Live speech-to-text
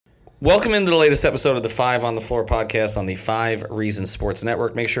Welcome into the latest episode of the 5 on the Floor podcast on the 5 Reasons Sports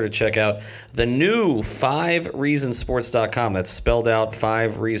Network. Make sure to check out the new 5reasonsports.com. That's spelled out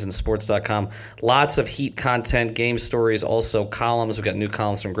 5reasonsports.com. Lots of Heat content, game stories, also columns. We've got new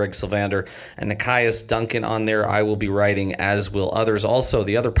columns from Greg Sylvander and Nikias Duncan on there. I will be writing, as will others. Also,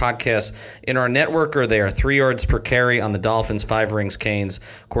 the other podcasts in our network are there. 3 yards per carry on the Dolphins, 5 Rings Canes,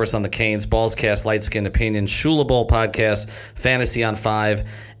 of course on the Canes, Ballscast, Light Skin Opinion, Shula Bowl podcast, Fantasy on 5,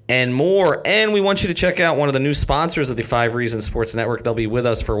 and more. And we want you to check out one of the new sponsors of the 5 Reasons Sports Network. They'll be with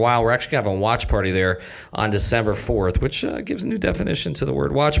us for a while. We're actually going to have a watch party there on December 4th, which gives a new definition to the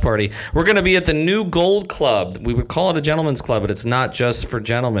word watch party. We're going to be at the new Gold Club. We would call it a gentleman's club, but it's not just for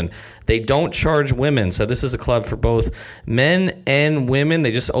gentlemen. They don't charge women, so this is a club for both men and women.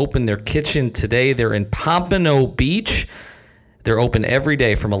 They just opened their kitchen today. They're in Pompano Beach. They're open every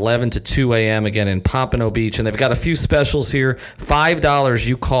day from 11 to 2 a.m., again, in Pompano Beach. And they've got a few specials here. $5,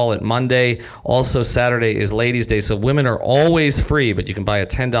 you call it Monday. Also, Saturday is Ladies' Day, so women are always free, but you can buy a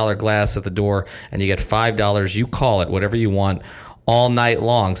 $10 glass at the door, and you get $5, you call it, whatever you want, all night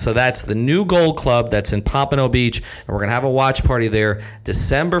long. So that's the new Gold Club that's in Pompano Beach, and we're going to have a watch party there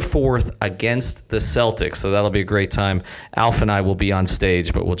December 4th against the Celtics. So that'll be a great time. Alf and I will be on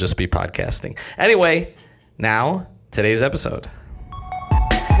stage, but we'll just be podcasting. Anyway, now today's episode.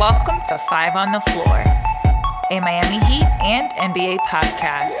 Welcome to 5 on the Floor, a Miami Heat and NBA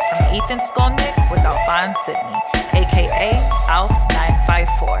podcast from Ethan Skolnick with Alphonse Sidney, a.k.a.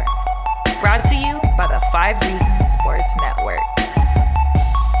 Alf954. Brought to you by the 5 Reasons Sports Network.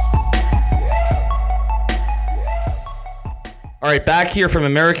 All right, back here from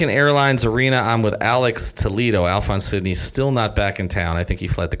American Airlines Arena, I'm with Alex Toledo. Alphonse Sidney's still not back in town. I think he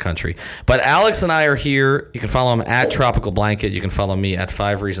fled the country. But Alex and I are here. You can follow him at Tropical Blanket. You can follow me at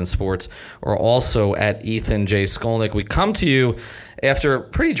 5 Reasons Sports, or also at Ethan J. Skolnick. We come to you after a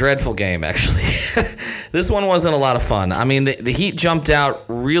pretty dreadful game, actually. This one wasn't a lot of fun. I mean, the Heat jumped out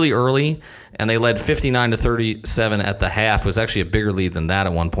really early, and they led 59-37 at the half. It was actually a bigger lead than that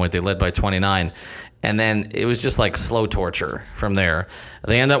at one point. They led by 29. And then it was just like slow torture from there.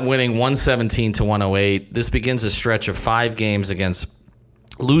 They end up winning 117-108. This begins a stretch of 5 games against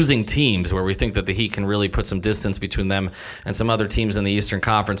losing teams where we think that the Heat can really put some distance between them and some other teams in the Eastern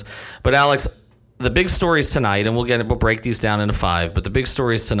Conference. But Alex, the big stories tonight, and we'll break these down into 5, but the big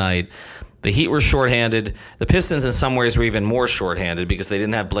stories tonight, the Heat were shorthanded. The Pistons in some ways were even more shorthanded because they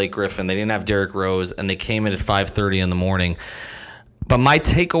didn't have Blake Griffin, they didn't have Derrick Rose, and they came in at 5:30 in the morning. But my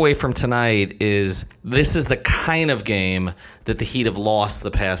takeaway from tonight is this is the kind of game that the Heat have lost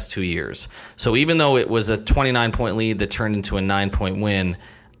the past 2 years. So even though it was a 29-point lead that turned into a 9-point win,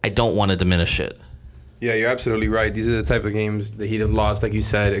 I don't want to diminish it. Yeah, you're absolutely right. These are the type of games the Heat have lost, like you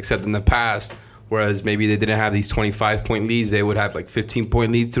said, except in the past, whereas maybe they didn't have these 25-point leads. They would have like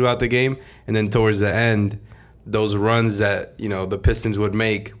 15-point leads throughout the game. And then towards the end, those runs that, the Pistons would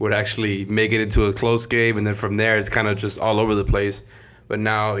make would actually make it into a close game. And then from there, it's kind of just all over the place. But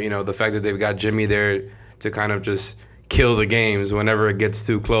now, the fact that they've got Jimmy there to kind of just kill the games whenever it gets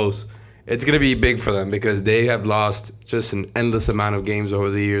too close, it's going to be big for them because they have lost just an endless amount of games over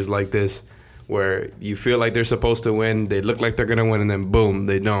the years like this where you feel like they're supposed to win, they look like they're going to win, and then boom,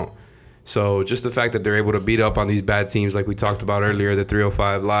 they don't. So just the fact that they're able to beat up on these bad teams like we talked about earlier, the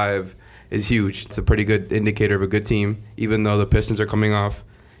 305 Live, is huge. It's a pretty good indicator of a good team, even though the Pistons are coming off.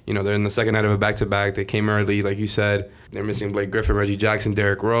 They're in the second night of a back-to-back. They came early, like you said. They're missing Blake Griffin, Reggie Jackson,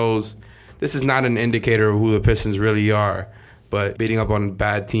 Derrick Rose. This is not an indicator of who the Pistons really are, but beating up on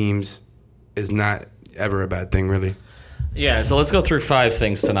bad teams is not ever a bad thing, really. Yeah, so let's go through 5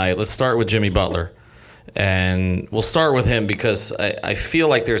 things tonight. Let's start with Jimmy Butler. And we'll start with him because I feel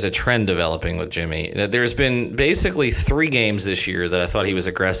like there's a trend developing with Jimmy. There's been basically 3 games this year that I thought he was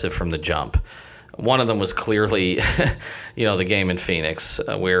aggressive from the jump. One of them was clearly, the game in Phoenix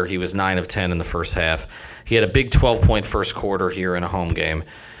where he was 9 of 10 in the first half. He had a big 12-point first quarter here in a home game.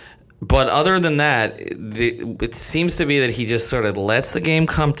 But other than that, it seems to be that he just sort of lets the game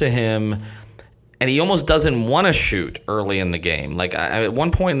come to him, and he almost doesn't want to shoot early in the game. Like at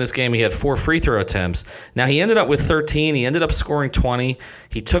one point in this game, he had 4 free throw attempts. Now he ended up with 13. He ended up scoring 20.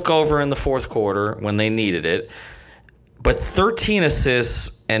 He took over in the fourth quarter when they needed it. But 13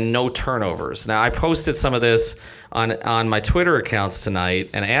 assists and no turnovers. Now, I posted some of this on my Twitter accounts tonight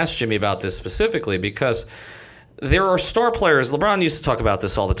and asked Jimmy about this specifically because there are star players. LeBron used to talk about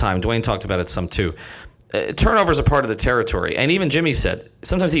this all the time. Dwayne talked about it some too. Turnovers are part of the territory. And even Jimmy said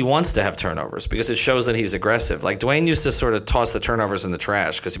sometimes he wants to have turnovers because it shows that he's aggressive. Like Dwayne used to sort of toss the turnovers in the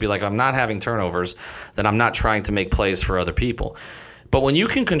trash because he'd be like, I'm not having turnovers, then I'm not trying to make plays for other people. But when you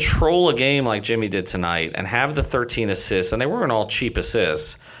can control a game like Jimmy did tonight and have the 13 assists, and they weren't all cheap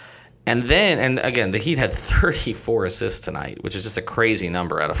assists, And again, the Heat had 34 assists tonight, which is just a crazy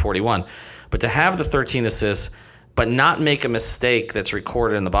number out of 41. But to have the 13 assists, but not make a mistake that's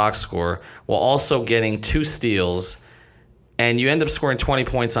recorded in the box score, while also getting 2 steals, and you end up scoring 20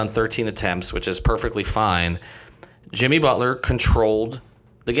 points on 13 attempts, which is perfectly fine. Jimmy Butler controlled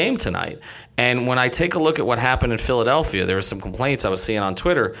the game tonight. And when I take a look at what happened in Philadelphia, there were some complaints I was seeing on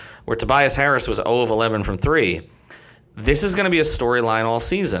Twitter where Tobias Harris was 0 of 11 from 3. This is going to be a storyline all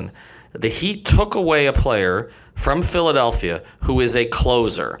season. The Heat took away a player from Philadelphia who is a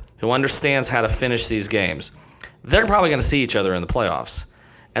closer, who understands how to finish these games. They're probably going to see each other in the playoffs.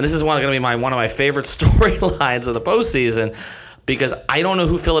 And this is going to be one of my favorite storylines of the postseason, because I don't know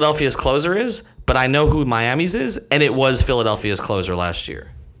who Philadelphia's closer is, but I know who Miami's is, and it was Philadelphia's closer last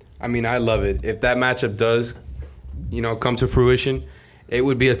year. I mean, I love it. If that matchup does, come to fruition, it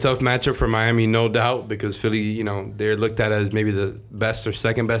would be a tough matchup for Miami, no doubt, because Philly, they're looked at as maybe the best or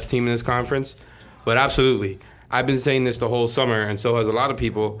second best team in this conference. But absolutely, I've been saying this the whole summer, and so has a lot of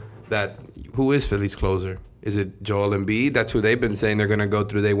people, that who is Philly's closer? Is it Joel Embiid? That's who they've been saying they're going to go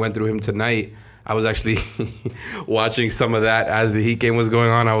through. They went through him tonight. I was actually watching some of that as the Heat game was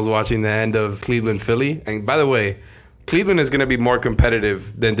going on. I was watching the end of Cleveland-Philly. And by the way, Cleveland is going to be more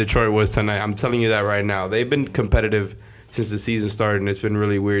competitive than Detroit was tonight. I'm telling you that right now. They've been competitive since the season started, and it's been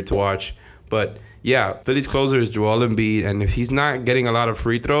really weird to watch. But, yeah, Philly's closer is Joel Embiid, and if he's not getting a lot of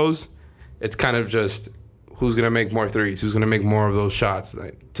free throws, it's kind of just who's going to make more threes, who's going to make more of those shots.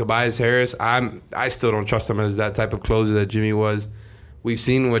 Like Tobias Harris, I still don't trust him as that type of closer that Jimmy was. We've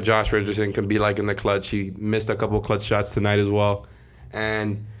seen what Josh Richardson can be like in the clutch. He missed a couple clutch shots tonight as well.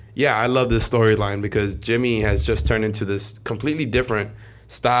 And, yeah, I love this storyline because Jimmy has just turned into this completely different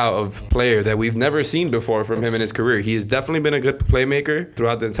style of player that we've never seen before from him in his career. He has definitely been a good playmaker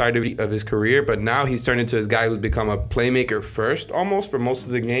throughout the entirety of his career, but now he's turned into this guy who's become a playmaker first almost for most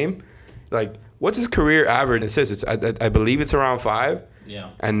of the game. Like, what's his career average assists? I believe it's around 5. Yeah.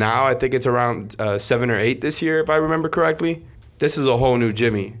 And now I think it's around 7 or 8 this year, if I remember correctly. This is a whole new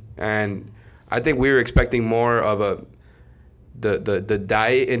Jimmy. And I think we were expecting more of the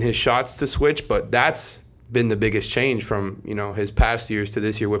diet in his shots to switch, but that's been the biggest change from his past years to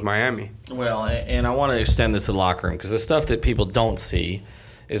this year with Miami. Well, and I want to extend this to the locker room because the stuff that people don't see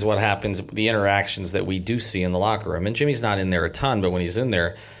is what happens, the interactions that we do see in the locker room. And Jimmy's not in there a ton, but when he's in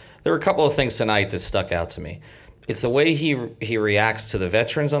there were a couple of things tonight that stuck out to me. It's the way he reacts to the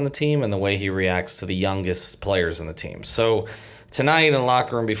veterans on the team and the way he reacts to the youngest players on the team. So tonight in the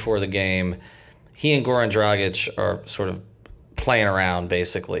locker room before the game, he and Goran Dragic are sort of playing around,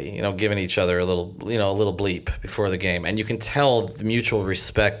 basically, giving each other a little bleep before the game. And you can tell the mutual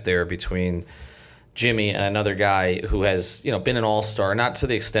respect there between Jimmy and another guy who has, been an all-star, not to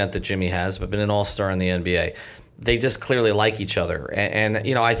the extent that Jimmy has, but been an all-star in the NBA. They just clearly like each other. And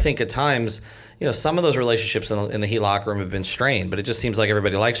I think at times, some of those relationships in the Heat locker room have been strained, but it just seems like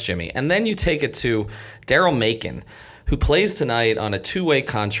everybody likes Jimmy. And then you take it to Daryl Macon, who plays tonight on a 2-way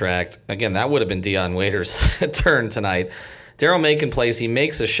contract. Again, that would have been Dion Waiters' turn tonight. Daryl Macon plays, he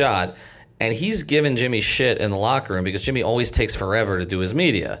makes a shot, and he's giving Jimmy shit in the locker room because Jimmy always takes forever to do his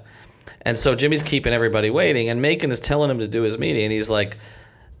media. And so Jimmy's keeping everybody waiting, and Macon is telling him to do his media, and he's like,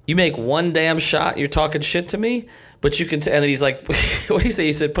 you make one damn shot, you're talking shit to me? But you can and then he's like, what did he say?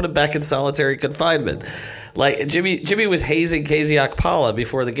 He said, put him back in solitary confinement. Like, Jimmy was hazing KZ Okpala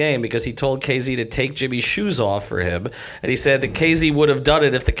before the game because he told KZ to take Jimmy's shoes off for him, and he said that KZ would have done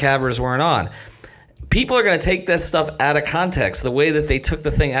it if the cameras weren't on. People are going to take this stuff out of context, the way that they took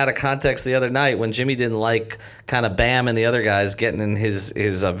the thing out of context the other night when Jimmy didn't like kind of Bam and the other guys getting in his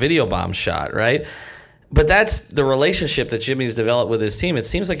video bomb shot, right? But that's the relationship that Jimmy's developed with his team. It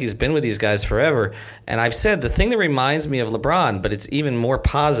seems like he's been with these guys forever. And I've said the thing that reminds me of LeBron, but it's even more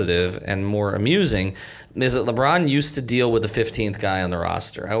positive and more amusing, is that LeBron used to deal with the 15th guy on the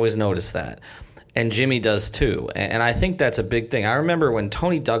roster. I always notice that. And Jimmy does too. And I think that's a big thing. I remember when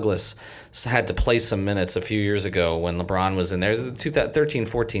Tony Douglas had to play some minutes a few years ago when LeBron was in there. It was the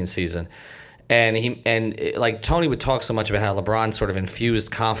 2013-14 season. And Tony would talk so much about how LeBron sort of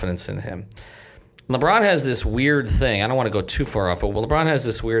infused confidence in him. LeBron has this weird thing. I don't want to go too far off, but LeBron has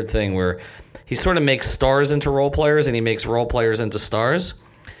this weird thing where he sort of makes stars into role players and he makes role players into stars.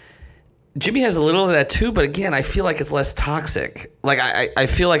 Jimmy has a little of that too, but again, I feel like it's less toxic. Like I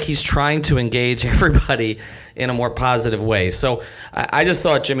feel like he's trying to engage everybody in a more positive way. So I just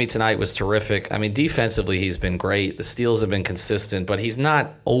thought Jimmy tonight was terrific. I mean, defensively, he's been great. The steals have been consistent, but he's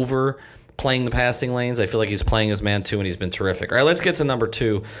not overplaying the passing lanes. I feel like he's playing his man too, and he's been terrific. All right, let's get to number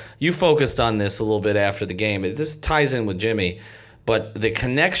 2. You focused on this a little bit after the game. This ties in with Jimmy, but the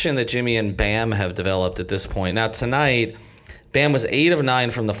connection that Jimmy and Bam have developed at this point. Now, tonight, Bam was 8 of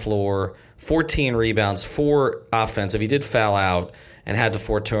 9 from the floor, 14 rebounds, 4 offensive. He did foul out and had the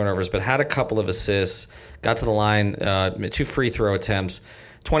 4 turnovers, but had a couple of assists, got to the line, 2 free throw attempts,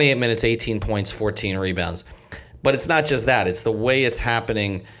 28 minutes, 18 points, 14 rebounds. But it's not just that. It's the way it's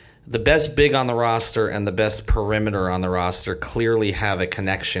happening. The best big on the roster and the best perimeter on the roster clearly have a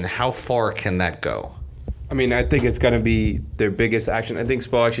connection. How far can that go? I mean, I think it's going to be their biggest action. I think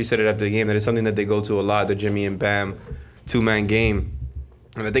Spo actually said it after the game that it's something that they go to a lot, the Jimmy and Bam two-man game.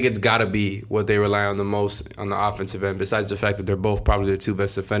 And I think it's got to be what they rely on the most on the offensive end, besides the fact that they're both probably the 2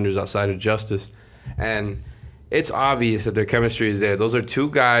 best defenders outside of Justice. And it's obvious that their chemistry is there. Those are 2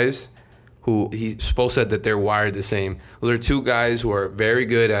 guys who Spo said that they're wired the same. Those are 2 guys who are very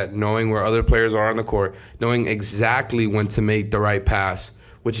good at knowing where other players are on the court, knowing exactly when to make the right pass,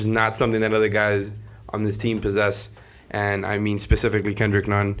 which is not something that other guys on this team possess. And I mean specifically Kendrick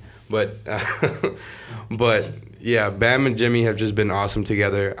Nunn. But yeah, Bam and Jimmy have just been awesome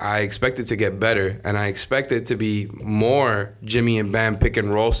together. I expect it to get better, and I expect it to be more Jimmy and Bam pick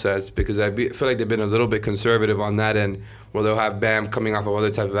and roll sets, because feel like they've been a little bit conservative on that end, where they'll have Bam coming off of other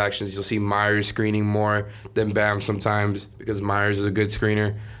type of actions. You'll see Myers screening more than Bam sometimes, because Myers is a good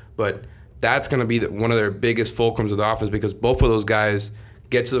screener. But that's going to be one of their biggest fulcrums of the offense, because both of those guys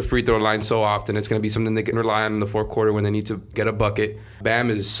get to the free throw line so often. It's going to be something they can rely on in the fourth quarter when they need to get a bucket. Bam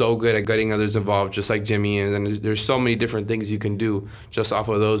is so good at getting others involved, just like Jimmy is. And there's so many different things you can do just off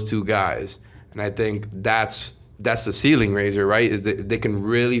of those 2 guys. And I think that's the ceiling raiser, right? Is that they can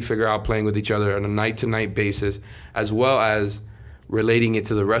really figure out playing with each other on a night-to-night basis, as well as relating it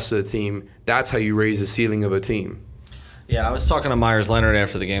to the rest of the team. That's how you raise the ceiling of a team. Yeah, I was talking to Myers Leonard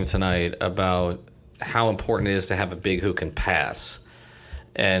after the game tonight about how important it is to have a big who can pass.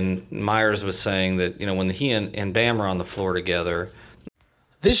 And Myers was saying that, when he and Bam are on the floor together.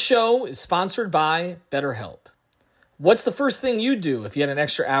 This show is sponsored by BetterHelp. What's the first thing you'd do if you had an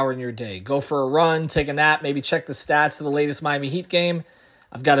extra hour in your day? Go for a run, take a nap, maybe check the stats of the latest Miami Heat game?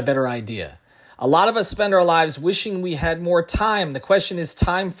 I've got a better idea. A lot of us spend our lives wishing we had more time. The question is,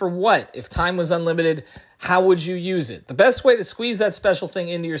 time for what? If time was unlimited, how would you use it? The best way to squeeze that special thing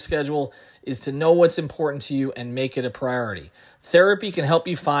into your schedule is to know what's important to you and make it a priority. Therapy can help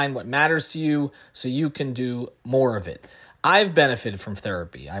you find what matters to you so you can do more of it. I've benefited from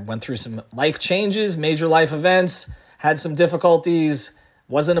therapy. I went through some life changes, major life events, had some difficulties,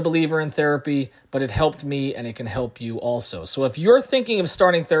 wasn't a believer in therapy, but it helped me and it can help you also. So if you're thinking of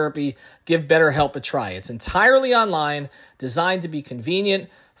starting therapy, give BetterHelp a try. It's entirely online, designed to be convenient,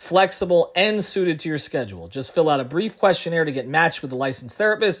 flexible, and suited to your schedule. Just fill out a brief questionnaire to get matched with a licensed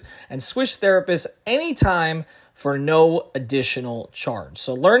therapist and switch therapists anytime for no additional charge.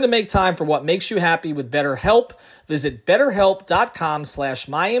 So learn to make time for what makes you happy with BetterHelp. Visit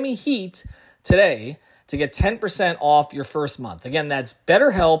BetterHelp.com/Miami Heat today to get 10% off your first month. Again, that's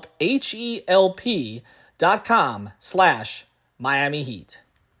BetterHelp, HELP.com/Miami Heat.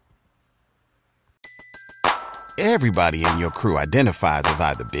 Everybody in your crew identifies as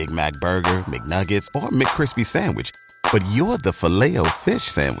either Big Mac Burger, McNuggets, or McCrispy Sandwich. But you're the Filet-O-Fish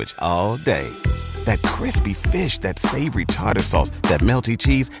Sandwich all day. That crispy fish, that savory tartar sauce, that melty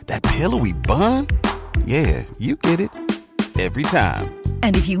cheese, that pillowy bun. Yeah, you get it. Every time.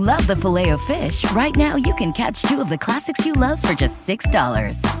 And if you love the Filet-O-Fish, right now you can catch 2 of the classics you love for just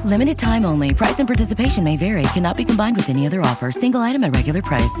 $6. Limited time only. Price and participation may vary. Cannot be combined with any other offer. Single item at regular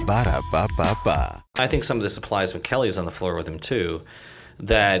price. Ba-da-ba-ba-ba. I think some of this applies when Kelly's on the floor with him too,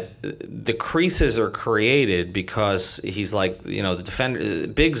 that the creases are created because he's like, the defender,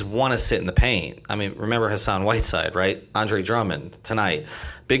 bigs want to sit in the paint. I mean, remember Hassan Whiteside, right? Andre Drummond tonight.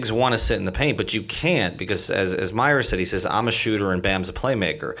 Bigs want to sit in the paint, but you can't because, as Myers said, he says, I'm a shooter and Bam's a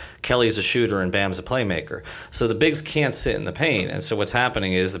playmaker. Kelly's a shooter and Bam's a playmaker. So the bigs can't sit in the paint. And so what's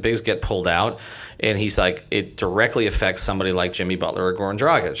happening is the bigs get pulled out, and he's like, it directly affects somebody like Jimmy Butler or Goran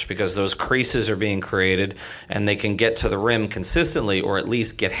Dragic because those creases are being created and they can get to the rim consistently or at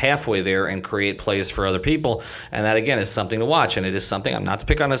least get halfway there and create plays for other people. And that, again, is something to watch. And it is something, I'm not to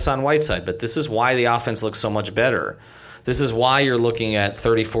pick on Hassan Whiteside, but this is why the offense looks so much better. This is why you're looking at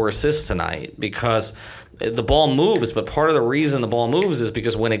 34 assists tonight, because the ball moves, but part of the reason the ball moves is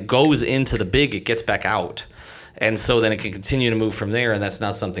because when it goes into the big, it gets back out. And so then it can continue to move from there, and that's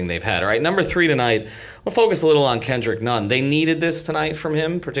not something they've had. All right, number 3 tonight, we'll focus a little on Kendrick Nunn. They needed this tonight from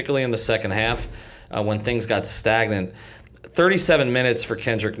him, particularly in the second half when things got stagnant. 37 minutes for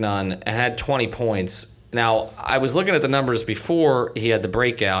Kendrick Nunn and had 20 points. Now, I was looking at the numbers before he had the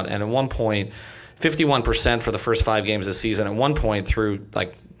breakout, and at one point, 51% for the first 5 games of the season. At one point through, I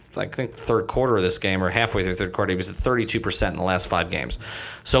think third quarter of this game or halfway through third quarter, he was at 32% in the last 5 games.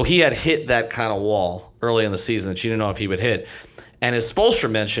 So he had hit that kind of wall early in the season that you didn't know if he would hit. And as Spoelstra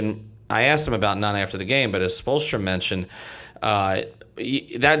mentioned, I asked him about none after the game, but as Spoelstra mentioned, that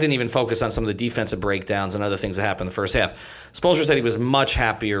didn't even focus on some of the defensive breakdowns and other things that happened in the first half. Spoelstra said he was much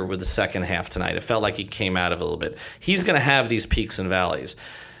happier with the second half tonight. It felt like he came out of it a little bit. He's going to have these peaks and valleys.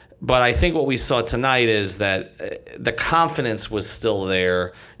 But I think what we saw tonight is that the confidence was still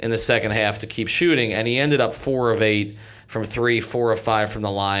there in the second half to keep shooting, and he ended up 4 of 8 from 3, 4 of 5 from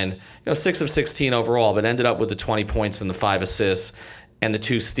the line, 6 of 16 overall, but ended up with the 20 points and the 5 assists and the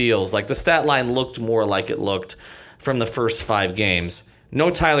 2 steals. Like, the stat line looked more like it looked from the first 5 games.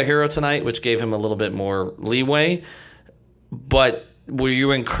 No Tyler Hero tonight, which gave him a little bit more leeway, but were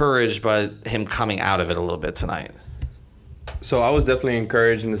you encouraged by him coming out of it a little bit tonight? So I was definitely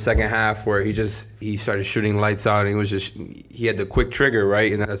encouraged in the second half where he started shooting lights out, and he had the quick trigger,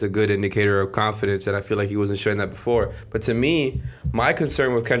 right? And that's a good indicator of confidence, and I feel like he wasn't showing that before. But to me, my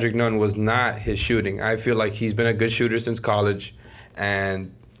concern with Kendrick Nunn was not his shooting. I feel like he's been a good shooter since college,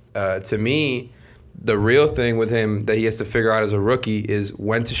 and to me, the real thing with him that he has to figure out as a rookie is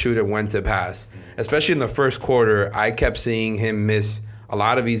when to shoot and when to pass. Especially in the first quarter, I kept seeing him miss a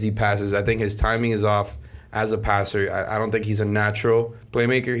lot of easy passes. I think his timing is off as a passer. I don't think he's a natural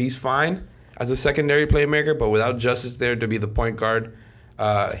playmaker. He's fine as a secondary playmaker, but without Justice there to be the point guard,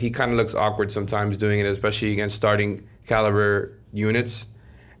 he kind of looks awkward sometimes doing it, especially against starting caliber units.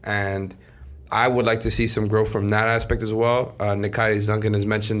 And I would like to see some growth from that aspect as well. Nekias Duncan has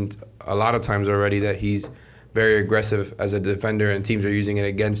mentioned a lot of times already that he's very aggressive as a defender, and teams are using it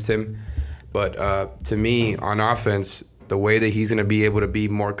against him. But to me, on offense, the way that he's going to be able to be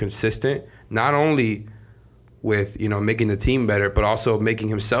more consistent, not only with making the team better, but also making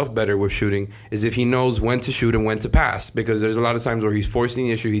himself better with shooting, is if he knows when to shoot and when to pass. Because there's a lot of times where he's forcing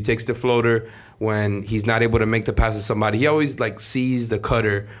the issue. He takes the floater when he's not able to make the pass to somebody. He always sees the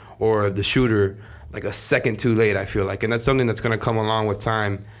cutter or the shooter like a second too late, I feel like. And that's something that's going to come along with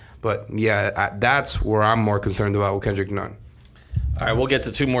time. But yeah, that's where I'm more concerned about with Kendrick Nunn. All right, we'll get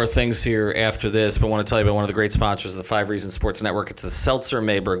to 2 more things here after this, but I want to tell you about one of the great sponsors of the 5 Reasons Sports Network. It's the Seltzer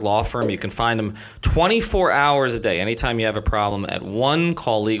Mayberg Law Firm. You can find them 24 hours a day. Anytime you have a problem at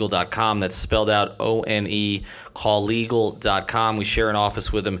onecalllegal.com. That's spelled out O-N-E, calllegal.com. We share an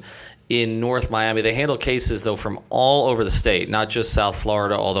office with them in North Miami. They handle cases, though, from all over the state, not just South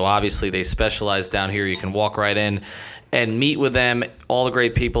Florida, although obviously they specialize down here. You can walk right in and meet with them, all the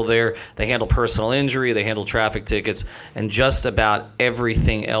great people there. They handle personal injury, they handle traffic tickets, and just about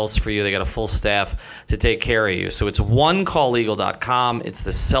everything else for you. They got a full staff to take care of you. So it's onecalllegal.com. It's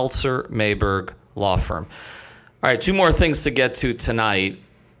the Seltzer Mayberg Law Firm. All right, 2 more things to get to tonight,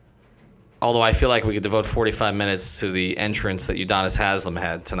 although I feel like we could devote 45 minutes to the entrance that Udonis Haslem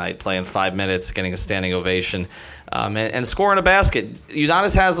had tonight, playing 5 minutes, getting a standing ovation, and scoring a basket.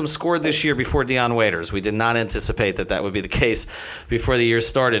 Udonis Haslem scored this year before Dion Waiters. We did not anticipate that would be the case before the year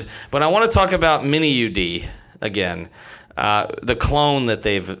started. But I want to talk about Mini UD again, the clone that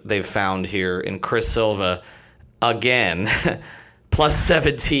they've found here in Chris Silva again, plus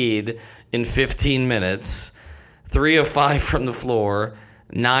 17 in 15 minutes, 3 of 5 from the floor,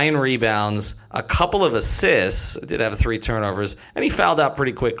 9 rebounds, a couple of assists, did have 3 turnovers, and he fouled out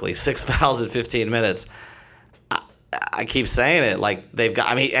pretty quickly. 6 fouls in 15 minutes. I keep saying it, they've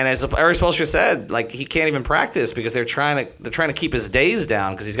got. And as Eric Spoelstra said, he can't even practice because they're trying to keep his days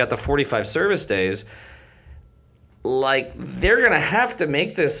down because he's got the 45 service days. They're gonna have to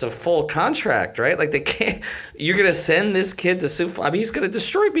make this a full contract, right? They can't. You're gonna send this kid to Sioux Falls. He's gonna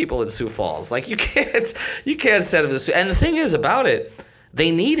destroy people in Sioux Falls. You can't send him to Sioux. And the thing is about it, they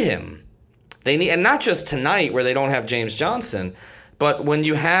need him. And not just tonight where they don't have James Johnson, but when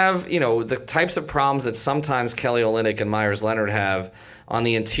you have, the types of problems that sometimes Kelly Olynyk and Myers Leonard have on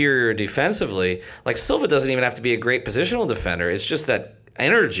the interior defensively, Silva doesn't even have to be a great positional defender. It's just that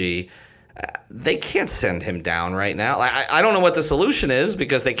energy. They can't send him down right now. I don't know what the solution is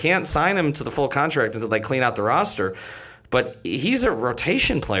because they can't sign him to the full contract until they clean out the roster. But he's a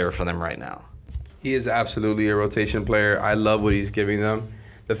rotation player for them right now. He is absolutely a rotation player. I love what he's giving them.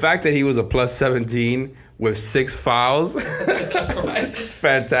 The fact that he was a plus 17 with 6 fouls, it's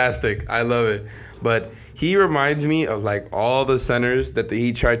fantastic. I love it. But he reminds me of all the centers that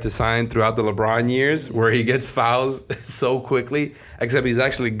he tried to sign throughout the LeBron years where he gets fouls so quickly, except he's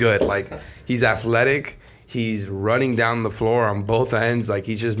actually good. He's athletic. He's running down the floor on both ends.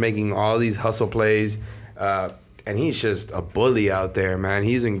 He's just making all these hustle plays. And he's just a bully out there, man.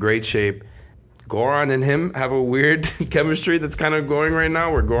 He's in great shape. Goran and him have a weird chemistry that's kind of going right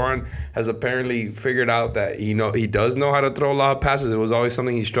now, where Goran has apparently figured out that he does know how to throw a lot of passes. It was always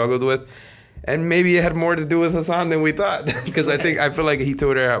something he struggled with. And maybe it had more to do with Hassan than we thought. Because I feel like Heat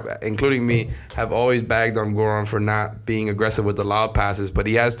Twitter, including me, have always bagged on Goran for not being aggressive with the loud passes. But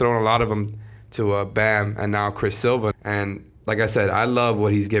he has thrown a lot of them to Bam and now Chris Silva. And like I said, I love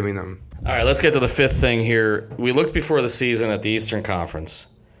what he's giving them. All right, let's get to the fifth thing here. We looked before the season at the Eastern Conference,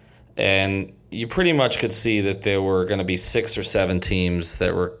 and you pretty much could see that there were going to be 6 or 7 teams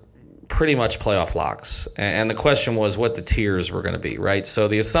that were pretty much playoff locks. And the question was what the tiers were going to be, right? So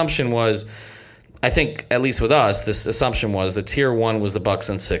the assumption was, I think, at least with us, this assumption was that tier 1 was the Bucks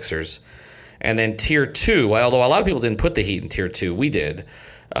and Sixers. And then tier 2, although a lot of people didn't put the Heat in tier 2, we did.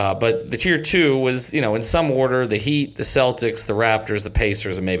 But the tier 2 was, in some order, the Heat, the Celtics, the Raptors, the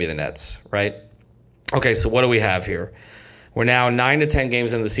Pacers, and maybe the Nets, right? Okay, so what do we have here? We're now 9 to 10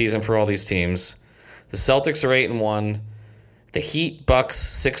 games into the season for all these teams. The Celtics are 8-1. The Heat, Bucks,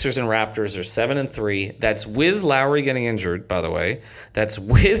 Sixers, and Raptors are 7-3. That's with Lowry getting injured, by the way. That's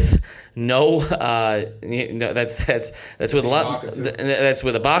with that's with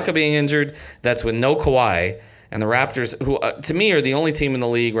Ibaka being injured. That's with no Kawhi. And the Raptors, who to me are the only team in the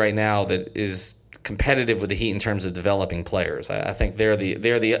league right now that is competitive with the Heat in terms of developing players. I think they're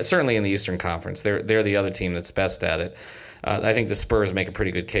the certainly in the Eastern Conference. They're the other team that's best at it. I think the Spurs make a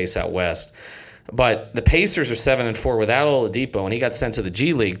pretty good case out west. But the Pacers are 7-4 without Oladipo, and he got sent to the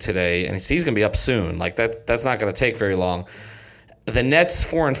G League today, and he's going to be up soon. Like that's not going to take very long. The Nets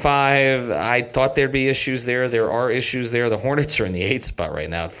 4-5. I thought there'd be issues there. There are issues there. The Hornets are in the 8th spot right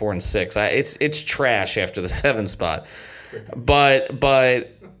now at 4-6. It's trash after the 7th spot. But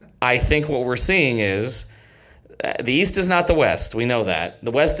I think what we're seeing is the East is not the West. We know that.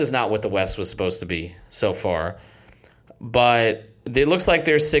 The West is not what the West was supposed to be so far. But it looks like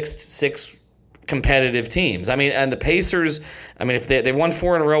there's six competitive teams. I mean, and the Pacers, I mean, if they've won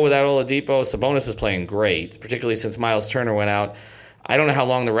 4 in a row without Oladipo, Sabonis is playing great, particularly since Miles Turner went out. I don't know how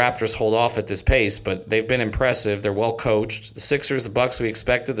long the Raptors hold off at this pace, but they've been impressive. They're well coached. The Sixers, the Bucks we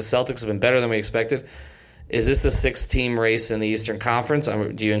expected. The Celtics have been better than we expected. Is this a 6-team race in the Eastern Conference?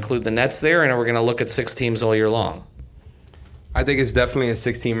 Do you include the Nets there, and are we going to look at 6 teams all year long? I think it's definitely a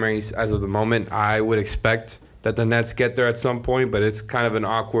 6-team race as of the moment. I would expect that the Nets get there at some point, but it's kind of an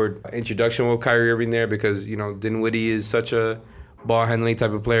awkward introduction with Kyrie Irving there because, Dinwiddie is such a ball-handling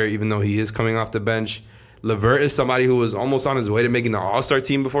type of player, even though he is coming off the bench. LeVert is somebody who was almost on his way to making the All-Star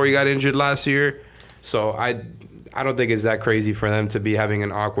team before he got injured last year. So I don't think it's that crazy for them to be having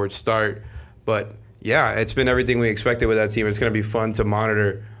an awkward start. But, yeah, it's been everything we expected with that team. It's going to be fun to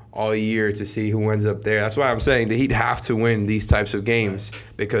monitor all year to see who ends up there. That's why I'm saying the Heat have to win these types of games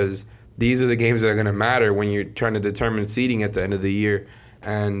because these are the games that are going to matter when you're trying to determine seeding at the end of the year.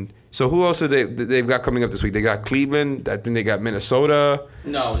 And so who else they've got coming up this week? They got Cleveland. I think they got Minnesota.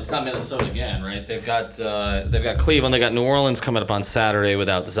 No, it's not Minnesota again, right? They've got Cleveland. They got New Orleans coming up on Saturday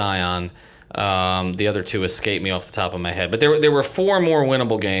without Zion. The other 2 escape me off the top of my head. But there were 4 more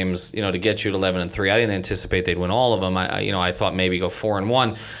winnable games, to get you to 11-3. I didn't anticipate they'd win all of them. I thought maybe go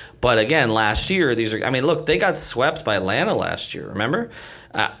 4-1. But again, last year, look, they got swept by Atlanta last year, remember?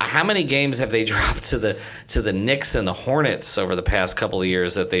 How many games have they dropped to the Knicks and the Hornets over the past couple of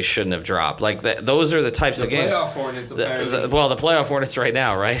years that they shouldn't have dropped? Like those are the types of games. Playoff Hornets, apparently. The playoff Hornets right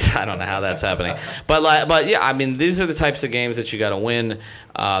now, right? I don't know how that's happening, but yeah, I mean, these are the types of games that you got to win.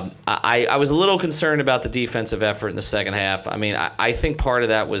 I was a little concerned about the defensive effort in the second half. I mean, I think part of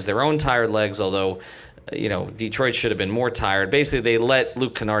that was their own tired legs, although. Detroit should have been more tired. Basically, they let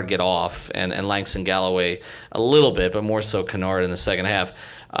Luke Kennard get off and Langston Galloway a little bit, but more so Kennard in the second half.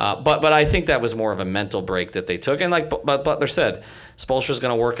 But I think that was more of a mental break that they took. And like Butler said, Spoelstra's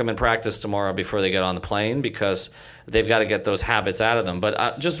going to work them in practice tomorrow before they get on the plane because they've got to get those habits out of them.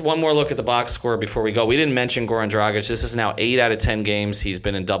 But just one more look at the box score before we go. We didn't mention Goran Dragic. This is now 8 out of 10 games. He's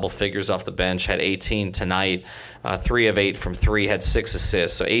been in double figures off the bench, had 18 tonight, 3 of 8 from 3, had 6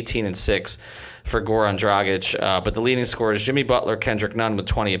 assists, so 18 and 6. For Goran Dragic, but the leading scorers Jimmy Butler, Kendrick Nunn with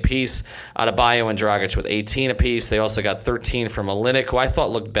 20 apiece, Adebayo and Dragic with 18 apiece. They also got 13 from Olynyk, who I thought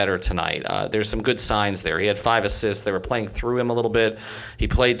looked better tonight. There's some good signs there. He had 5 assists. They were playing through him a little bit. He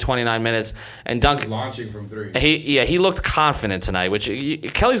played 29 minutes, and Duncan launching from 3. He looked confident tonight. Which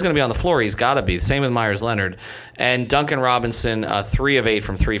Kelly's going to be on the floor. He's got to be. Same with Myers Leonard, and Duncan Robinson, 3 of 8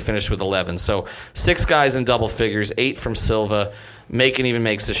 from 3, finished with 11. So 6 guys in double figures, 8 from Silva. Macon even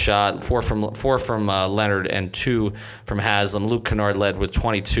makes a shot. 4 from Leonard and 2 from Haslam. Luke Kennard led with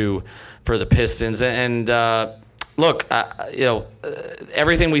 22 for the Pistons. And look,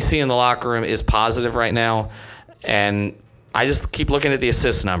 everything we see in the locker room is positive right now. And I just keep looking at the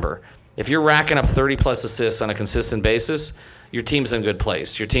assist number. If you're racking up 30-plus assists on a consistent basis, your team's in a good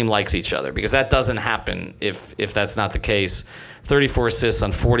place. Your team likes each other, because that doesn't happen if that's not the case. 34 assists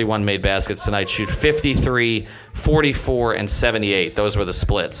on 41 made baskets tonight. Shoot 53, 44, and 78. Those were the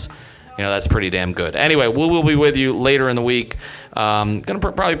splits. That's pretty damn good. Anyway, we will be with you later in the week. Going to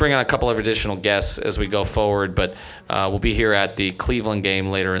probably bring on a couple of additional guests as we go forward, but we'll be here at the Cleveland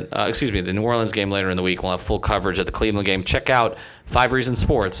game later. The New Orleans game later in the week. We'll have full coverage at the Cleveland game. Check out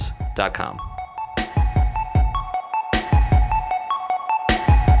 5reasonsports.com.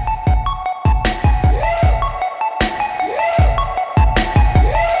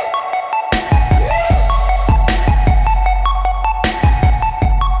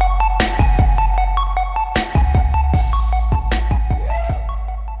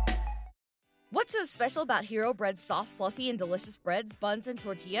 What's so special about Hero Bread's soft, fluffy, and delicious breads, buns, and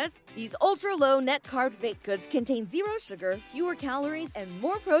tortillas? These ultra-low net-carb baked goods contain zero sugar, fewer calories, and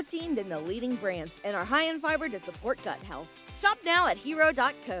more protein than the leading brands, and are high in fiber to support gut health. Shop now at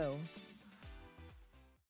hero.co.